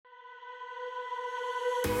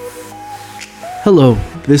Hello,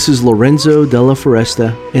 this is Lorenzo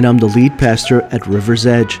DellaForesta, and I'm the lead pastor at River's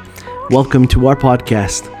Edge. Welcome to our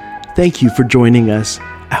podcast. Thank you for joining us.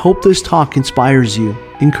 I hope this talk inspires you,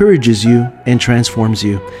 encourages you, and transforms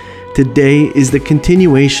you. Today is the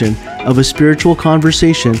continuation of a spiritual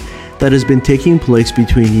conversation that has been taking place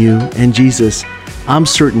between you and Jesus. I'm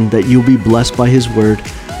certain that you'll be blessed by His Word,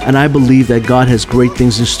 and I believe that God has great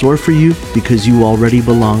things in store for you because you already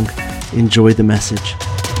belong. Enjoy the message.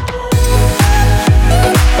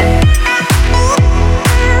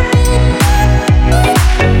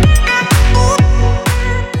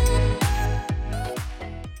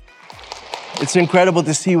 It's incredible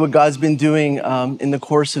to see what God's been doing in the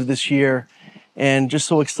course of this year, and just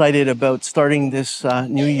so excited about starting this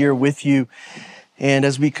new year with you. And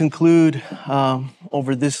as we conclude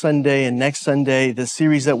over this Sunday and next Sunday, the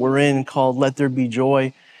series that we're in called Let There Be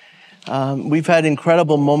Joy, we've had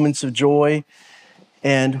incredible moments of joy,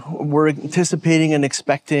 and we're anticipating and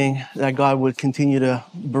expecting that God would continue to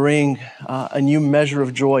bring a new measure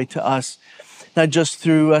of joy to us, not just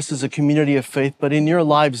through us as a community of faith, but in your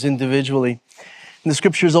lives individually. And the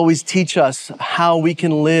scriptures always teach us how we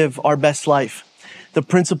can live our best life. The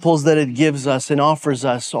principles that it gives us and offers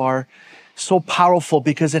us are so powerful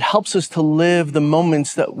because it helps us to live the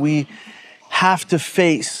moments that we have to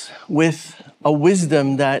face with a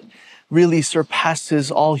wisdom that really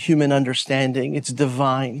surpasses all human understanding. It's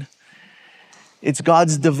divine. It's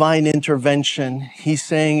God's divine intervention. He's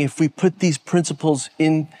saying if we put these principles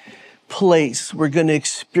in place, we're going to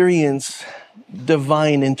experience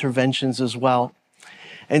divine interventions as well.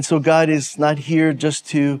 And so God is not here just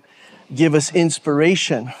to give us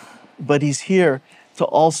inspiration, but He's here to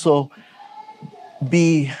also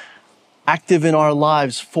be active in our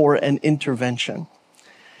lives for an intervention.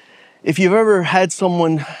 If you've ever had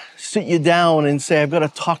someone sit you down and say, I've got to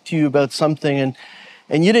talk to you about something,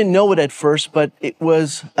 and you didn't know it at first, but it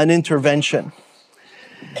was an intervention.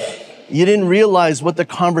 You didn't realize what the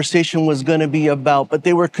conversation was going to be about, but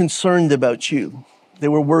they were concerned about you. They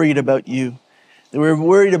were worried about you. They were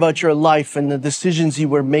worried about your life and the decisions you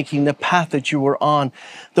were making, the path that you were on,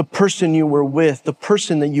 the person you were with, the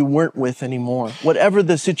person that you weren't with anymore. Whatever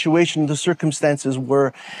the situation, the circumstances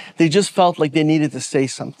were, they just felt like they needed to say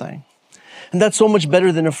something. And that's so much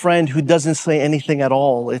better than a friend who doesn't say anything at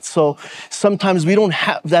all. It's so sometimes we don't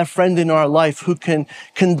have that friend in our life who can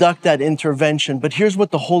conduct that intervention. But here's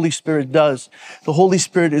what the Holy Spirit does. The Holy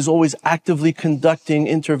Spirit is always actively conducting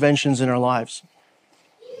interventions in our lives.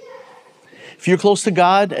 If you're close to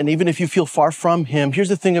God, and even if you feel far from Him, here's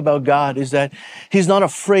the thing about God is that He's not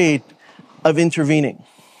afraid of intervening.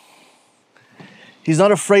 He's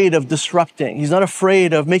not afraid of disrupting. He's not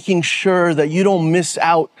afraid of making sure that you don't miss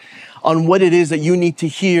out on what it is that you need to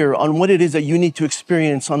hear, on what it is that you need to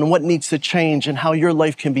experience, on what needs to change and how your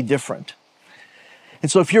life can be different.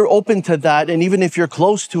 And so if you're open to that, and even if you're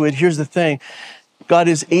close to it, here's the thing. God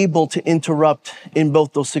is able to interrupt in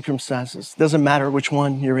both those circumstances. Doesn't matter which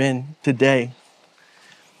one you're in today.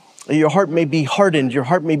 Your heart may be hardened. Your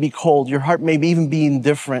heart may be cold. Your heart may even be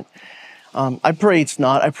indifferent. I pray it's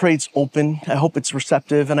not. I pray it's open. I hope it's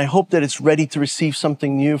receptive. And I hope that it's ready to receive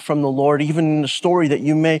something new from the Lord, even in a story that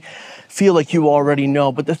you may feel like you already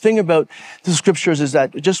know. But the thing about the scriptures is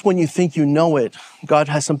that just when you think you know it, God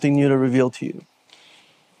has something new to reveal to you.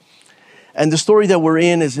 And the story that we're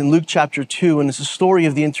in is in Luke chapter 2, and it's a story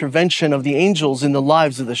of the intervention of the angels in the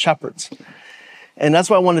lives of the shepherds. And that's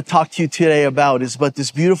what I want to talk to you today about, is about this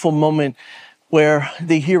beautiful moment where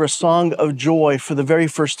they hear a song of joy for the very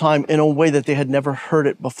first time in a way that they had never heard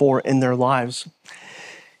it before in their lives.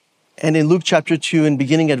 And in Luke chapter 2, and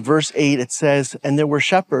beginning at verse 8, it says, and there were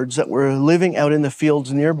shepherds that were living out in the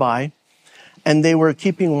fields nearby, and they were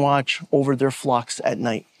keeping watch over their flocks at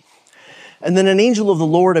night. And then an angel of the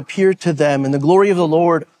Lord appeared to them, and the glory of the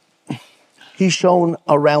Lord, He shone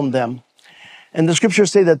around them. And the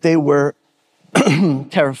scriptures say that they were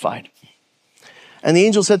terrified. And the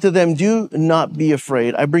angel said to them, do not be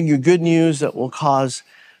afraid. I bring you good news that will cause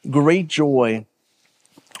great joy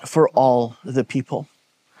for all the people.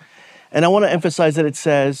 And I want to emphasize that it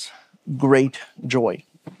says great joy.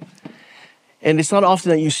 And it's not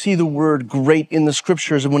often that you see the word great in the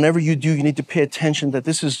scriptures. And whenever you do, you need to pay attention that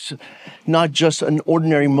this is not just an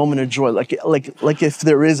ordinary moment of joy. Like if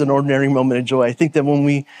there is an ordinary moment of joy. I think that when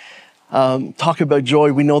we talk about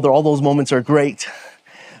joy, we know that all those moments are great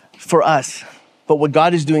for us. But what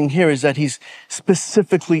God is doing here is that He's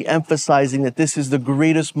specifically emphasizing that this is the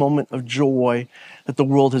greatest moment of joy that the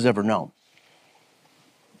world has ever known.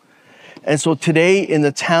 And so today in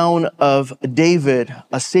the town of David,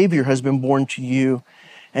 a Savior has been born to you,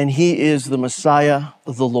 and He is the Messiah,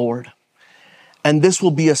 the Lord. And this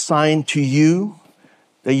will be a sign to you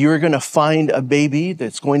that you're going to find a baby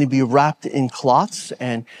that's going to be wrapped in cloths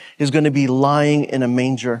and is going to be lying in a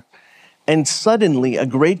manger. And suddenly a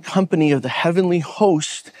great company of the heavenly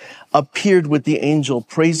host appeared with the angel,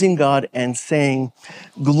 praising God and saying,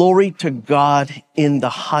 "Glory to God in the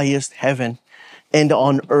highest heaven, and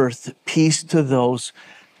on earth peace to those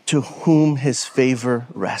to whom his favor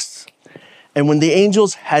rests." And when the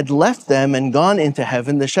angels had left them and gone into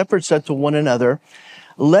heaven, the shepherds said to one another,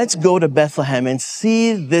 "Let's go to Bethlehem and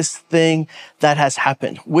see this thing that has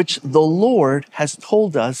happened, which the Lord has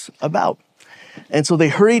told us about." And so they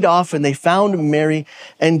hurried off and they found Mary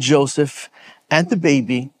and Joseph and the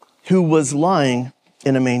baby who was lying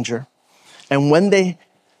in a manger. And when they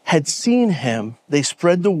had seen him, they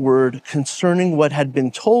spread the word concerning what had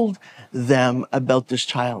been told them about this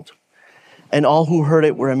child. And all who heard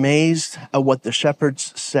it were amazed at what the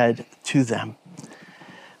shepherds said to them.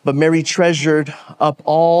 But Mary treasured up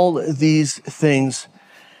all these things,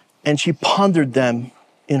 and she pondered them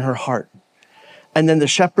in her heart. And then the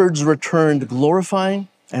shepherds returned, glorifying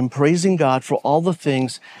and praising God for all the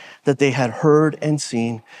things that they had heard and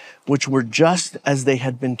seen, which were just as they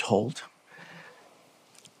had been told.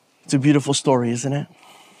 It's a beautiful story, isn't it?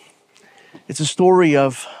 It's a story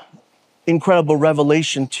of incredible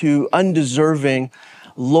revelation to undeserving,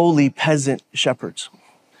 lowly peasant shepherds.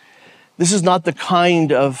 This is not the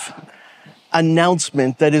kind of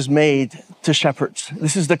announcement that is made to shepherds.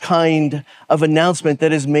 This is the kind of announcement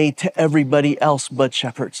that is made to everybody else but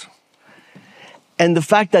shepherds. And the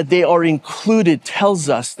fact that they are included tells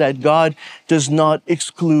us that God does not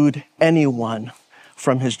exclude anyone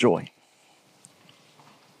from his joy.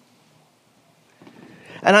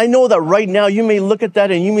 And I know that right now you may look at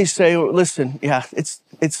that and you may say, listen, yeah,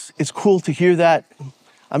 it's cool to hear that.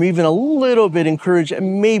 I'm even a little bit encouraged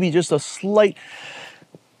and maybe just a slightly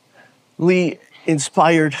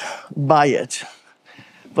inspired by it,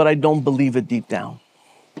 but I don't believe it deep down.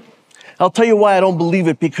 I'll tell you why I don't believe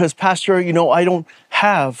it, because Pastor, I don't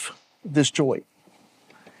have this joy.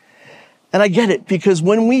 And I get it, because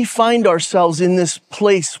when we find ourselves in this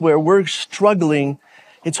place where we're struggling,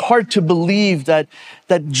 it's hard to believe that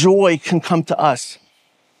joy can come to us.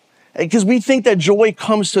 Because we think that joy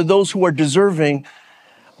comes to those who are deserving.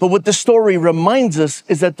 But what the story reminds us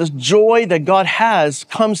is that the joy that God has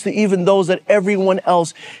comes to even those that everyone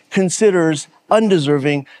else considers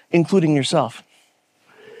undeserving, including yourself.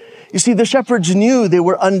 You see, the shepherds knew they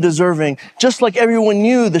were undeserving, just like everyone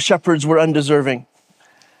knew the shepherds were undeserving.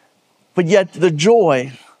 But yet the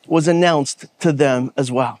joy was announced to them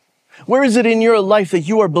as well. Where is it in your life that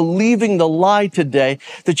you are believing the lie today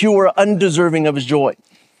that you are undeserving of his joy?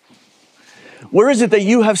 Where is it that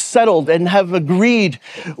you have settled and have agreed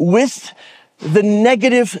with the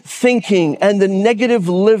negative thinking and the negative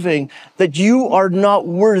living that you are not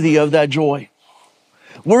worthy of that joy?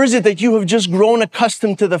 Where is it that you have just grown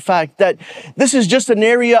accustomed to the fact that this is just an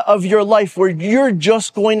area of your life where you're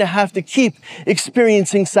just going to have to keep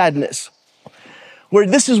experiencing sadness? Where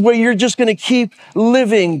this is where you're just going to keep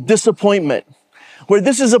living disappointment? Where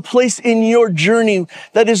this is a place in your journey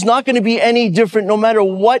that is not going to be any different no matter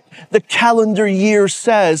what the calendar year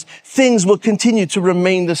says, things will continue to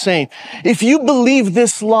remain the same. If you believe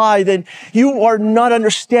this lie, then you are not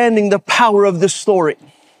understanding the power of this story.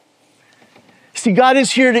 See, God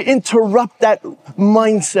is here to interrupt that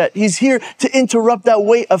mindset. He's here to interrupt that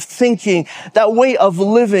way of thinking, that way of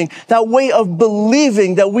living, that way of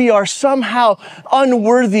believing that we are somehow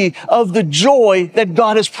unworthy of the joy that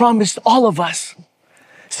God has promised all of us.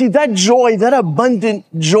 See, that joy, that abundant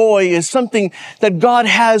joy is something that God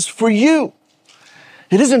has for you.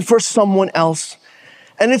 It isn't for someone else.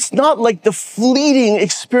 And it's not like the fleeting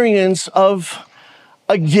experience of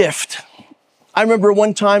a gift. I remember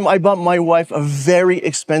one time I bought my wife a very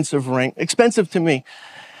expensive ring. Expensive to me.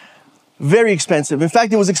 Very expensive. In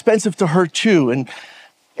fact, it was expensive to her too. And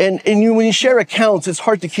when you share accounts, it's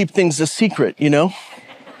hard to keep things a secret,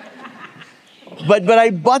 But I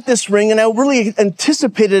bought this ring and I really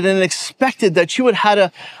anticipated and expected that she would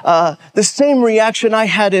have the same reaction I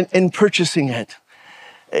had in purchasing it.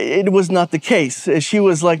 It was not the case. She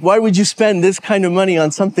was like, why would you spend this kind of money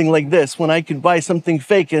on something like this when I could buy something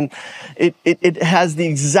fake and it has the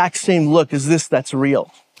exact same look as this that's real?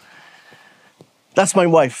 That's my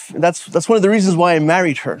wife. That's one of the reasons why I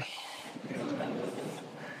married her.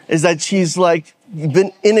 Is that she's like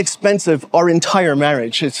been inexpensive our entire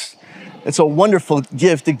marriage. It's a wonderful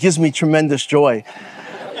gift. It gives me tremendous joy.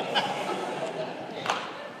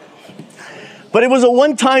 But it was a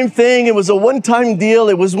one-time thing. It was a one-time deal.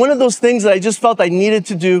 It was one of those things that I just felt I needed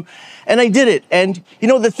to do. And I did it. And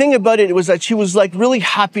the thing about it was that she was like really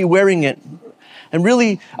happy wearing it. And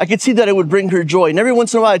really, I could see that it would bring her joy. And every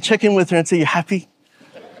once in a while, I'd check in with her and say, you happy?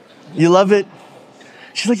 You love it?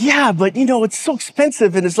 She's like, yeah, but it's so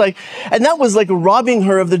expensive. And and that was like robbing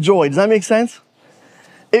her of the joy. Does that make sense?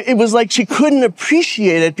 It was like she couldn't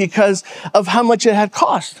appreciate it because of how much it had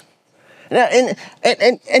cost. And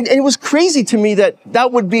it was crazy to me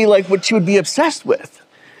that would be like what she would be obsessed with.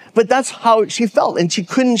 But that's how she felt, and she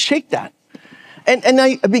couldn't shake that. And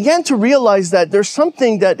I began to realize that there's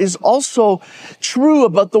something that is also true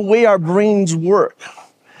about the way our brains work.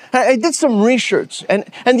 I did some research, and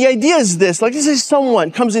the idea is this, like, this is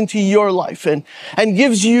someone comes into your life and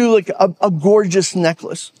gives you like a gorgeous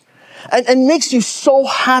necklace. And makes you so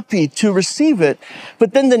happy to receive it.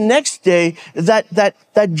 But then the next day,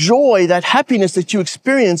 that joy, that happiness that you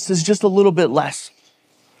experienced is just a little bit less.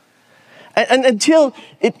 And until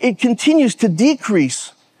it continues to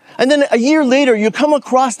decrease. And then a year later, you come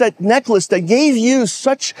across that necklace that gave you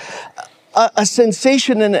such a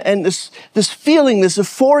sensation and this feeling, this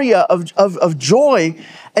euphoria of joy.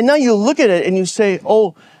 And now you look at it and you say,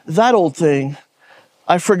 oh, that old thing,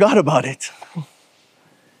 I forgot about it.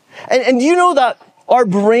 And do you know that our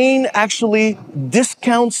brain actually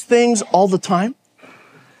discounts things all the time?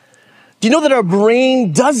 Do you know that our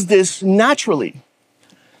brain does this naturally?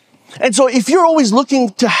 And so if you're always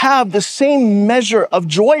looking to have the same measure of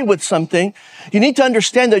joy with something, you need to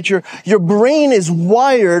understand that your brain is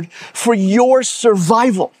wired for your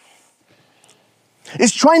survival.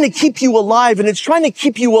 It's trying to keep you alive, and it's trying to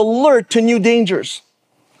keep you alert to new dangers.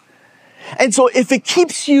 And so if it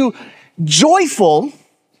keeps you joyful,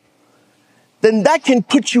 then that can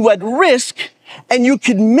put you at risk, and you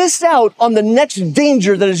could miss out on the next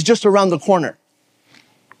danger that is just around the corner.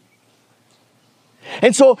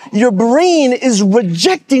 And so your brain is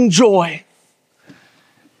rejecting joy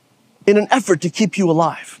in an effort to keep you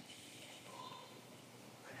alive.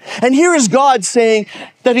 And here is God saying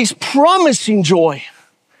that he's promising joy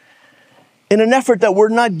in an effort that we're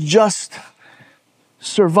not just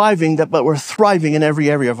surviving, but we're thriving in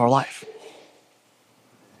every area of our life.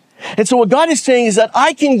 And so what God is saying is that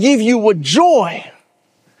I can give you a joy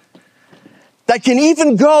that can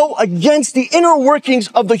even go against the inner workings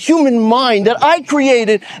of the human mind that I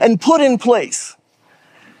created and put in place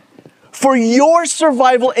for your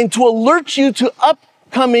survival and to alert you to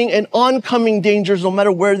upcoming and oncoming dangers, no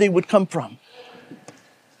matter where they would come from.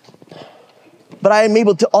 But I am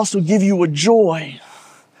able to also give you a joy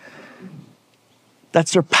that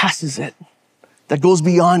surpasses it, that goes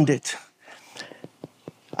beyond it.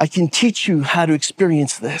 I can teach you how to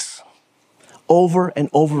experience this over and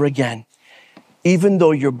over again, even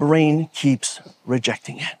though your brain keeps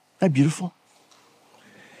rejecting it. Isn't that beautiful?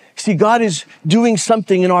 See, God is doing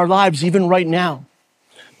something in our lives even right now.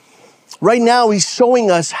 Right now, he's showing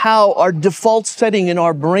us how our default setting in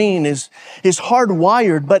our brain is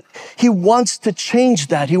hardwired, but he wants to change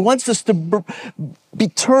that. He wants us to be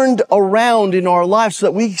turned around in our lives so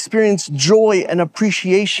that we experience joy and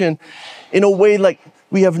appreciation in a way like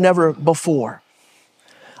we have never before.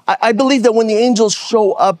 I believe that when the angels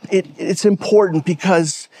show up, it's important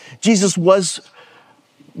because Jesus was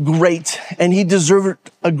great and he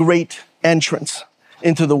deserved a great entrance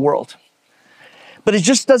into the world. But it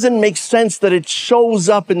just doesn't make sense that it shows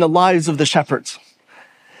up in the lives of the shepherds.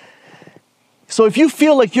 So if you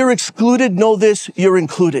feel like you're excluded, know this, you're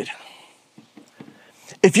included.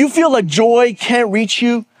 If you feel like joy can't reach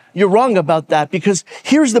you, you're wrong about that, because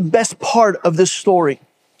here's the best part of this story.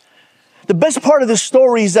 The best part of this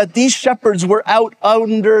story is that these shepherds were out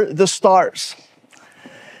under the stars.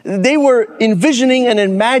 They were envisioning and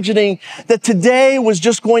imagining that today was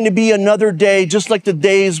just going to be another day, just like the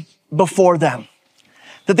days before them.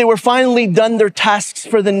 That they were finally done their tasks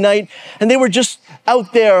for the night and they were just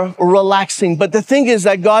out there relaxing. But the thing is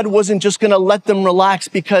that God wasn't just going to let them relax,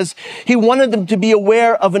 because he wanted them to be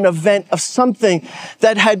aware of an event, of something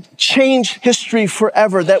that had changed history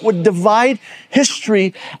forever, that would divide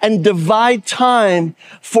history and divide time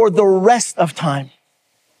for the rest of time.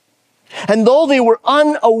 And though they were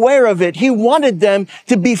unaware of it, he wanted them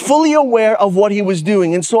to be fully aware of what he was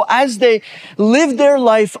doing. And so as they lived their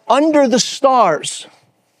life under the stars,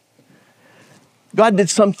 God did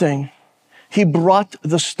something. He brought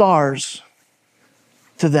the stars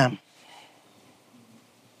to them.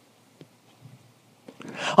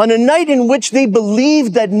 On a night in which they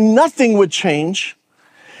believed that nothing would change,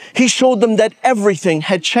 he showed them that everything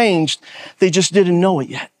had changed. They just didn't know it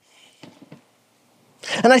yet.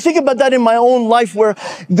 And I think about that in my own life, where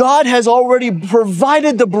God has already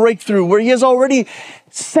provided the breakthrough, where he has already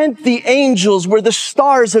sent the angels, where the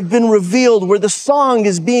stars have been revealed, where the song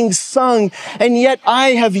is being sung, and yet I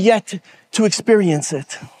have yet to experience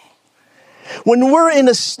it. When we're in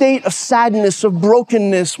a state of sadness, of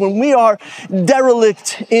brokenness, when we are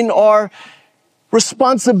derelict in our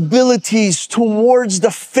responsibilities towards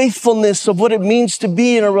the faithfulness of what it means to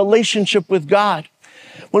be in a relationship with God,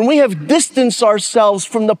 when we have distanced ourselves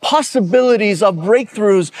from the possibilities of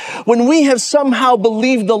breakthroughs, when we have somehow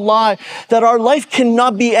believed the lie that our life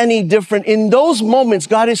cannot be any different, in those moments,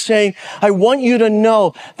 God is saying, I want you to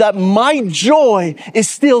know that my joy is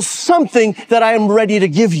still something that I am ready to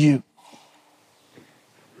give you.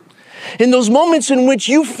 In those moments in which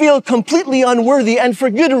you feel completely unworthy, and for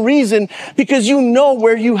good reason, because you know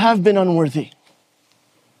where you have been unworthy.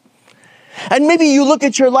 And maybe you look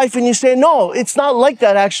at your life and you say, no, it's not like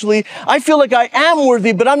that actually. I feel like I am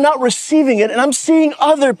worthy, but I'm not receiving it. And I'm seeing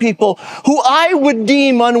other people who I would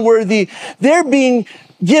deem unworthy. They're being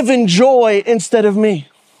given joy instead of me.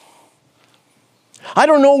 I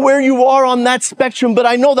don't know where you are on that spectrum, but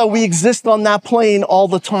I know that we exist on that plane all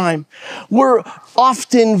the time. We're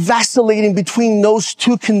often vacillating between those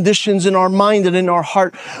two conditions in our mind and in our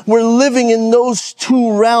heart. We're living in those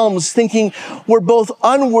two realms, thinking we're both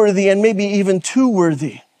unworthy and maybe even too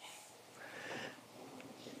worthy.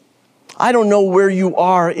 I don't know where you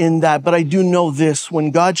are in that, but I do know this.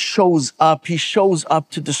 When God shows up, he shows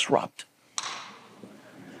up to disrupt.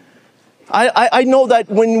 I know that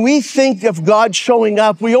when we think of God showing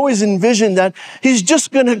up, we always envision that he's just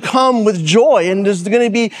going to come with joy and there's going to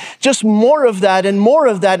be just more of that and more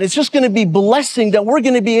of that. It's just going to be blessing that we're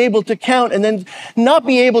going to be able to count and then not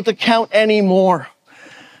be able to count anymore.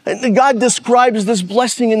 And God describes this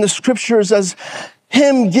blessing in the scriptures as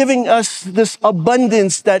him giving us this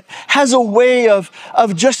abundance that has a way of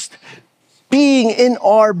just being in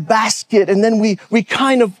our basket, and then we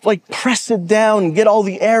kind of like press it down and get all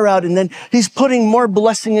the air out, and then he's putting more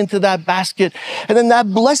blessing into that basket. And then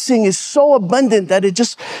that blessing is so abundant that it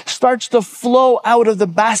just starts to flow out of the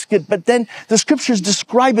basket. But then the scriptures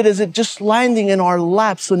describe it as it just landing in our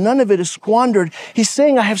lap, so none of it is squandered. He's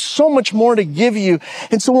saying, I have so much more to give you.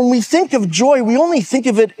 And so when we think of joy, we only think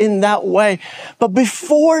of it in that way. But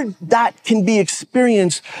before that can be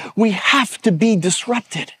experienced, we have to be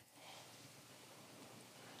disrupted.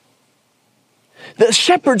 The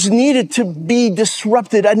shepherds needed to be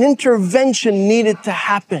disrupted. An intervention needed to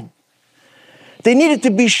happen. They needed to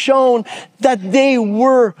be shown that they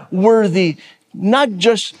were worthy, not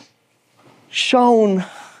just shown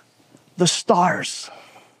the stars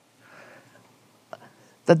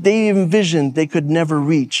that they envisioned they could never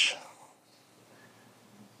reach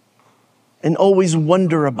and always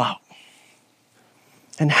wonder about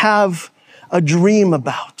and have a dream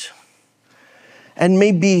about. And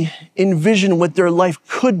maybe envision what their life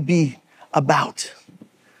could be about,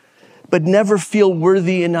 but never feel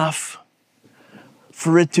worthy enough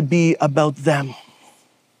for it to be about them.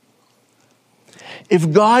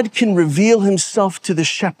 If God can reveal himself to the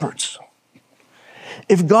shepherds,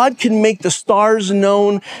 if God can make the stars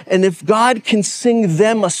known, and if God can sing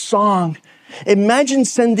them a song, imagine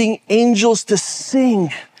sending angels to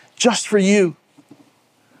sing just for you.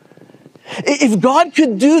 If God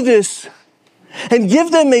could do this, and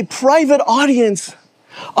give them a private audience,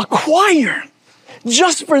 a choir,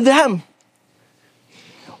 just for them.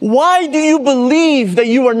 Why do you believe that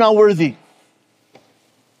you are not worthy?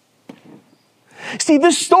 See,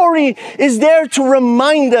 this story is there to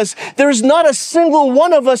remind us there's not a single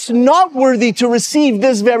one of us not worthy to receive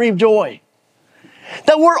this very joy.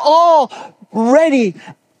 That we're all ready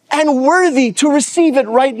and worthy to receive it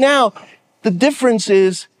right now. The difference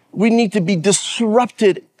is we need to be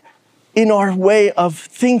disrupted in our way of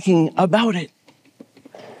thinking about it.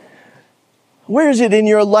 Where is it in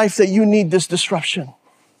your life that you need this disruption?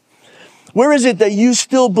 Where is it that you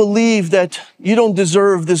still believe that you don't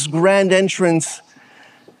deserve this grand entrance?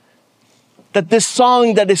 That this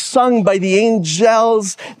song that is sung by the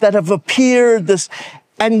angels that have appeared, this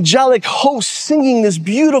angelic host singing this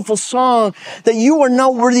beautiful song, that you are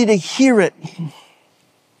not worthy to hear it.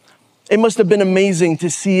 It must have been amazing to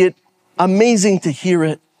see it, amazing to hear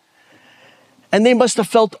it. And they must have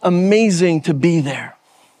felt amazing to be there.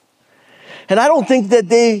 And I don't think that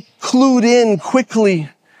they clued in quickly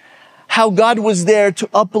how God was there to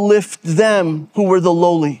uplift them who were the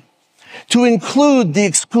lowly, to include the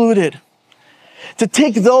excluded, to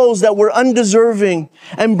take those that were undeserving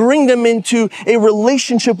and bring them into a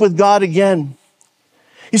relationship with God again.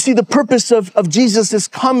 You see, the purpose of Jesus'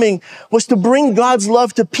 coming was to bring God's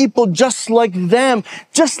love to people just like them,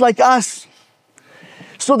 just like us.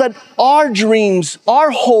 So that our dreams,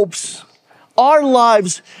 our hopes, our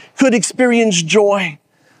lives could experience joy.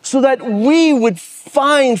 So that we would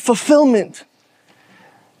find fulfillment.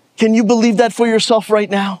 Can you believe that for yourself right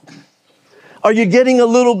now? Are you getting a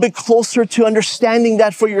little bit closer to understanding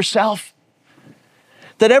that for yourself?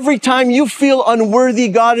 That every time you feel unworthy,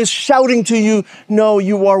 God is shouting to you, no,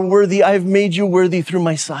 you are worthy. I've made you worthy through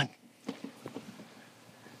my Son.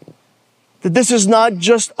 That this is not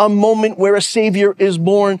just a moment where a Savior is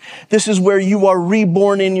born. This is where you are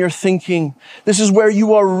reborn in your thinking. This is where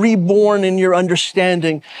you are reborn in your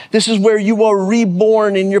understanding. This is where you are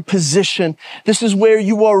reborn in your position. This is where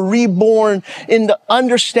you are reborn in the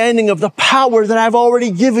understanding of the power that I've already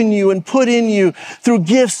given you and put in you through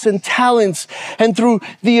gifts and talents and through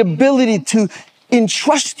the ability to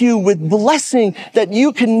entrust you with blessing that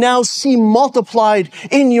you can now see multiplied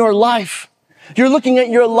in your life. You're looking at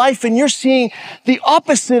your life and you're seeing the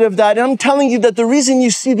opposite of that. And I'm telling you that the reason you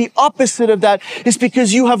see the opposite of that is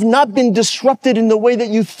because you have not been disrupted in the way that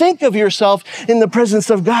you think of yourself in the presence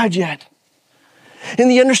of God yet. In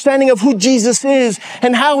the understanding of who Jesus is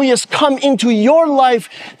and how he has come into your life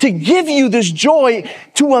to give you this joy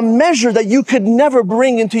to a measure that you could never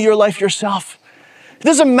bring into your life yourself. It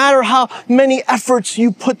doesn't matter how many efforts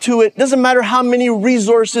you put to it. It doesn't matter how many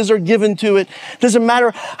resources are given to it. It doesn't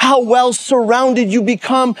matter how well surrounded you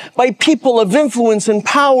become by people of influence and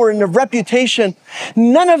power and of reputation.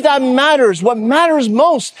 None of that matters. What matters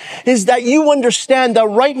most is that you understand that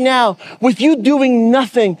right now, with you doing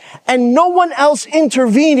nothing and no one else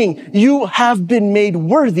intervening, you have been made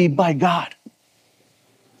worthy by God.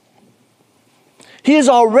 He has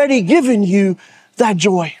already given you that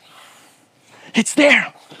joy. It's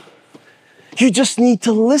there. You just need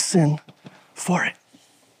to listen for it.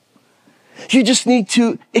 You just need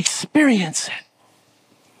to experience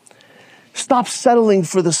it. Stop settling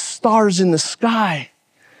for the stars in the sky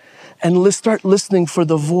and start listening for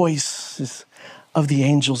the voices of the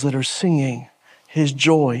angels that are singing his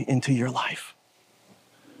joy into your life.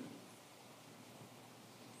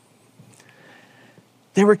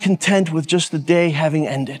 They were content with just the day having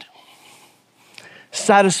ended.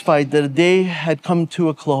 Satisfied that a day had come to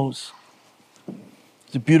a close.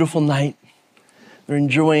 It's a beautiful night. They're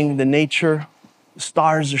enjoying the nature. The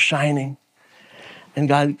stars are shining. And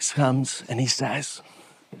God comes and he says,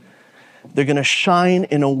 they're going to shine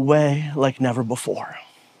in a way like never before.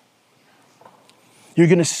 You're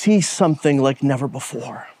going to see something like never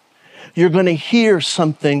before. You're going to hear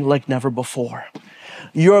something like never before.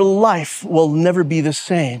 Your life will never be the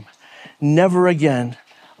same. Never again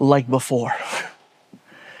like before.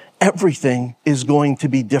 Everything is going to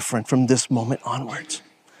be different from this moment onwards.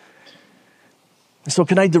 So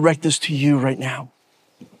can I direct this to you right now?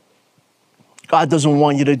 God doesn't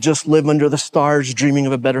want you to just live under the stars dreaming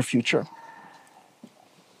of a better future.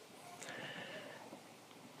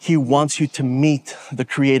 He wants you to meet the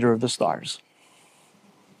creator of the stars.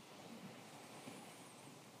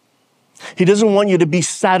 He doesn't want you to be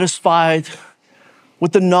satisfied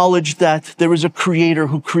with the knowledge that there is a creator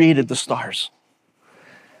who created the stars.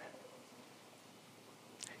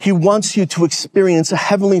 He wants you to experience a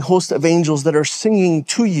heavenly host of angels that are singing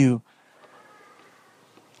to you,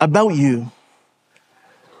 about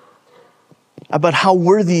how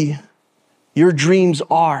worthy your dreams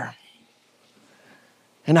are,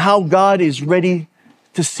 and how God is ready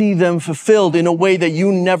to see them fulfilled in a way that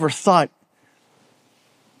you never thought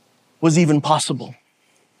was even possible.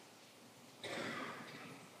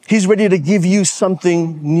 He's ready to give you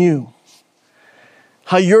something new.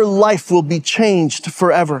 How your life will be changed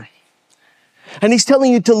forever. And he's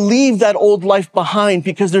telling you to leave that old life behind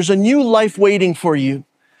because there's a new life waiting for you.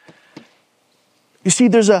 You see,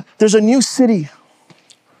 there's a new city.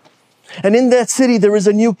 And in that city, there is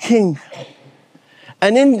a new king.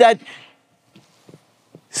 And in that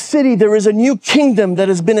city, there is a new kingdom that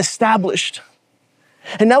has been established.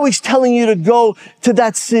 And now he's telling you to go to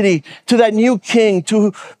that city, to that new king,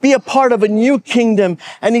 to be a part of a new kingdom.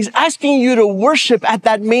 And he's asking you to worship at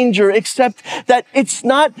that manger, except that it's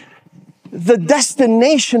not the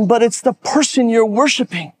destination, but it's the person you're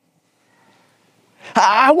worshiping.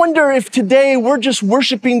 I wonder if today we're just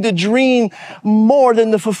worshiping the dream more than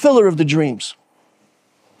the fulfiller of the dreams.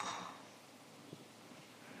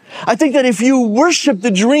 I think that if you worship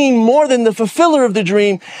the dream more than the fulfiller of the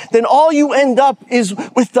dream, then all you end up is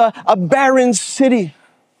with a barren city,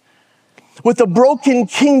 with a broken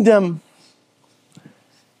kingdom,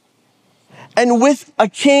 and with a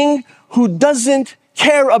king who doesn't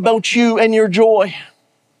care about you and your joy.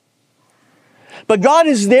 But God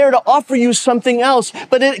is there to offer you something else.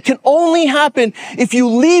 But it can only happen if you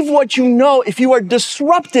leave what you know, if you are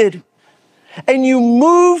disrupted and you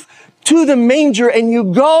move to the manger and you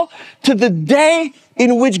go to the day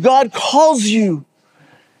in which God calls you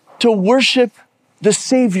to worship the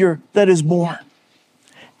Savior that is born.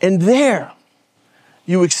 And there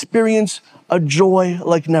you experience a joy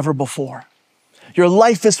like never before. Your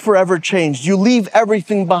life is forever changed. You leave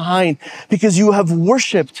everything behind because you have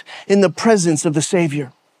worshiped in the presence of the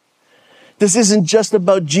Savior. This isn't just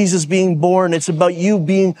about Jesus being born. It's about you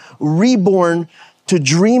being reborn to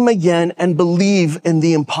dream again and believe in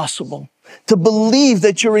the impossible. To believe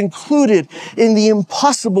that you're included in the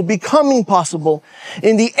impossible, becoming possible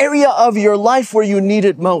in the area of your life where you need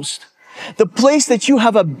it most. The place that you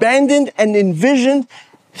have abandoned and envisioned,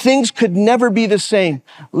 things could never be the same.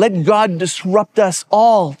 Let God disrupt us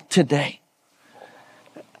all today.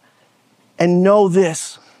 And know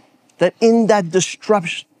this, that in that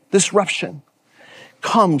disruption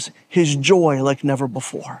comes his joy like never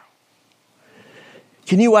before.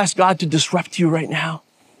 Can you ask God to disrupt you right now?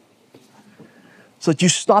 So that you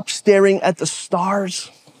stop staring at the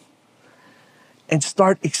stars and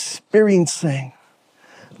start experiencing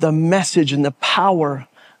the message and the power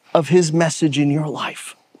of his message in your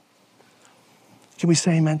life. Can we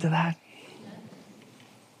say amen to that?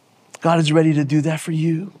 God is ready to do that for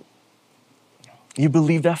you. You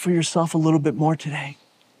believe that for yourself a little bit more today.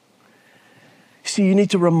 See, you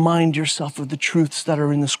need to remind yourself of the truths that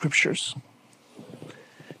are in the scriptures,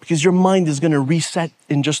 because your mind is going to reset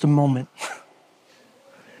in just a moment.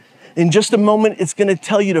 In just a moment, it's going to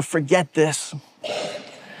tell you to forget this.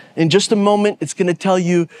 In just a moment, it's going to tell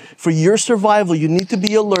you for your survival, you need to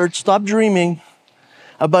be alert, stop dreaming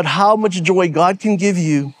about how much joy God can give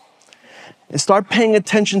you, and start paying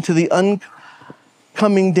attention to the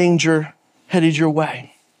oncoming danger headed your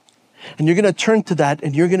way. And you're going to turn to that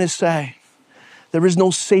and you're going to say, there is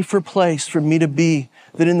no safer place for me to be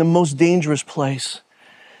than in the most dangerous place.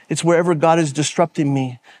 It's wherever God is disrupting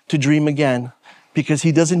me to dream again, because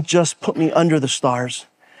he doesn't just put me under the stars.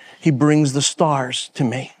 He brings the stars to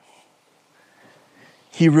me.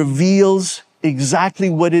 He reveals exactly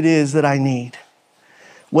what it is that I need,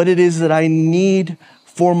 what it is that I need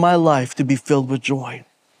for my life to be filled with joy.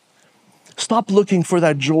 Stop looking for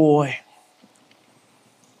that joy.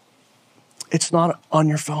 It's not on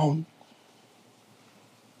your phone.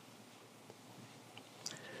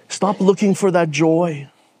 Stop looking for that joy.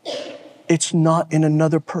 It's not in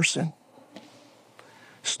another person.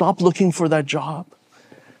 Stop looking for that job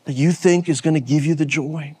that you think is going to give you the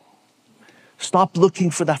joy. Stop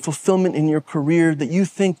looking for that fulfillment in your career that you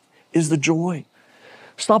think is the joy.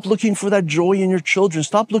 Stop looking for that joy in your children.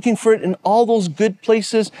 Stop looking for it in all those good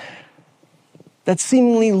places that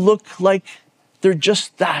seemingly look like they're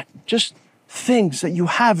just that, just things that you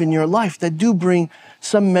have in your life that do bring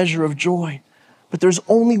some measure of joy. But there's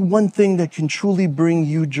only one thing that can truly bring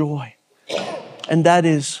you joy, and that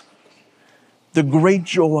is the great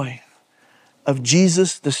joy of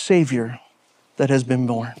Jesus, the Savior that has been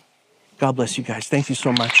born. God bless you guys. Thank you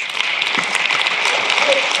so much.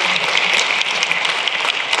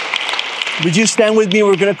 Would you stand with me?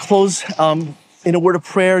 We're going to close in a word of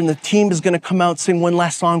prayer, and the team is going to come out, sing one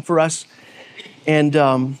last song for us. And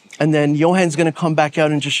then Johan's going to come back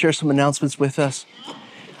out and just share some announcements with us.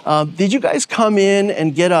 Did you guys come in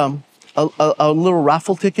and get a little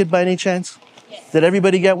raffle ticket by any chance? Yes. Did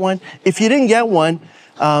everybody get one? If you didn't get one,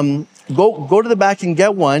 go to the back and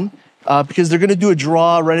get one, because they're going to do a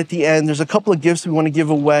draw right at the end. There's a couple of gifts we want to give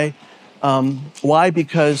away. Why?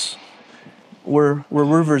 Because we're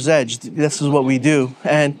River's Edge. This is what we do.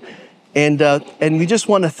 And we just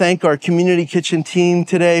want to thank our community kitchen team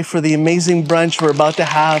today for the amazing brunch we're about to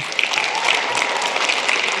have.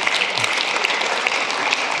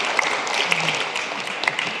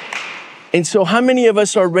 And so how many of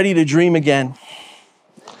us are ready to dream again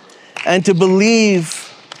and to believe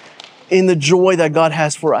in the joy that God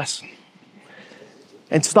has for us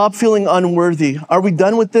and stop feeling unworthy? Are we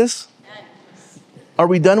done with this? Are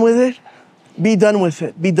we done with it? Be done with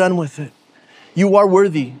it. Be done with it. You are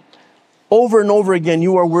worthy. Over and over again,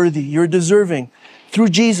 you are worthy. You're deserving. Through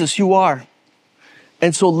Jesus, you are.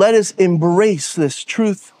 And so let us embrace this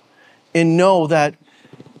truth and know that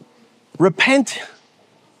repent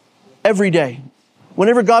every day.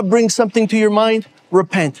 Whenever God brings something to your mind,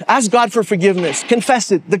 repent. Ask God for forgiveness.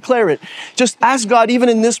 Confess it. Declare it. Just ask God, even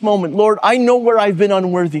in this moment, Lord, I know where I've been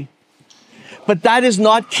unworthy, but that is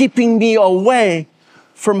not keeping me away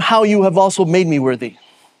from how you have also made me worthy.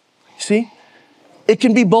 See? It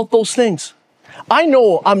can be both those things. I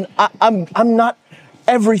know I'm not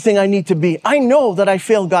everything I need to be. I know that I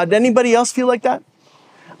fail God. Anybody else feel like that?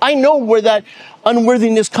 I know where that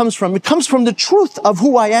unworthiness comes from. It comes from the truth of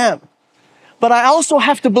who I am. But I also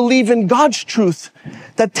have to believe in God's truth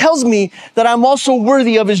that tells me that I'm also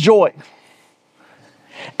worthy of his joy.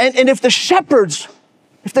 And if the shepherds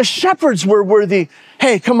were worthy,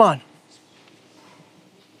 hey, come on.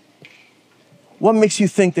 What makes you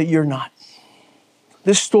think that you're not?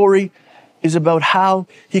 This story is about how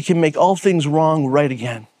he can make all things wrong right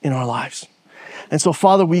again in our lives. And so,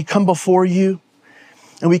 Father, we come before you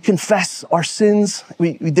and we confess our sins.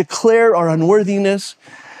 We declare our unworthiness.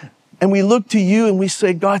 And we look to you and we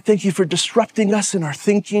say, God, thank you for disrupting us in our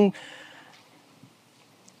thinking.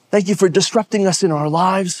 Thank you for disrupting us in our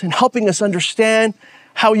lives and helping us understand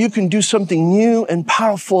how you can do something new and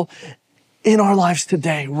powerful in our lives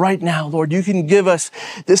today, right now, Lord. You can give us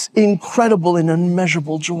this incredible and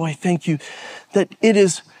unmeasurable joy. Thank you that it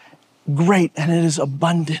is great and it is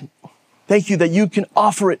abundant. Thank you that you can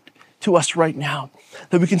offer it to us right now,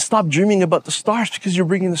 that we can stop dreaming about the stars because you're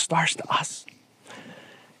bringing the stars to us,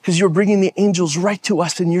 because you're bringing the angels right to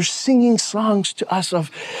us and you're singing songs to us of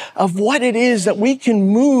what it is that we can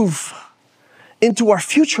move into our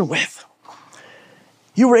future with.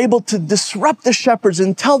 You were able to disrupt the shepherds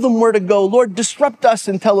and tell them where to go. Lord, disrupt us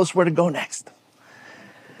and tell us where to go next.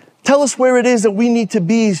 Tell us where it is that we need to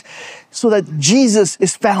be so that Jesus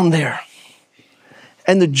is found there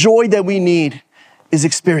and the joy that we need is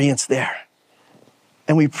experienced there.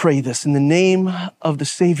 And we pray this in the name of the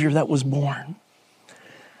Savior that was born,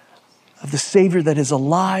 of the Savior that is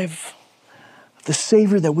alive, of the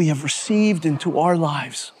Savior that we have received into our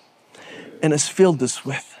lives and has filled us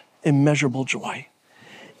with immeasurable joy.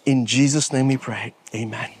 In Jesus' name we pray,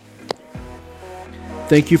 amen.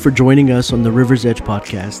 Thank you for joining us on the River's Edge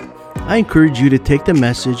podcast. I encourage you to take the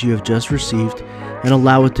message you have just received and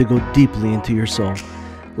allow it to go deeply into your soul.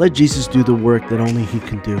 Let Jesus do the work that only He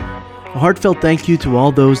can do. A heartfelt thank you to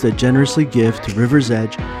all those that generously give to River's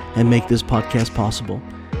Edge and make this podcast possible.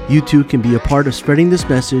 You too can be a part of spreading this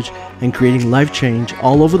message and creating life change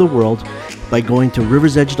all over the world by going to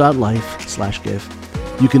riversedge.life/give.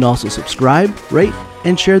 You can also subscribe, rate,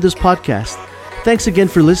 and share this podcast. Thanks again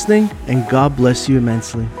for listening, and God bless you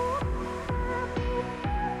immensely.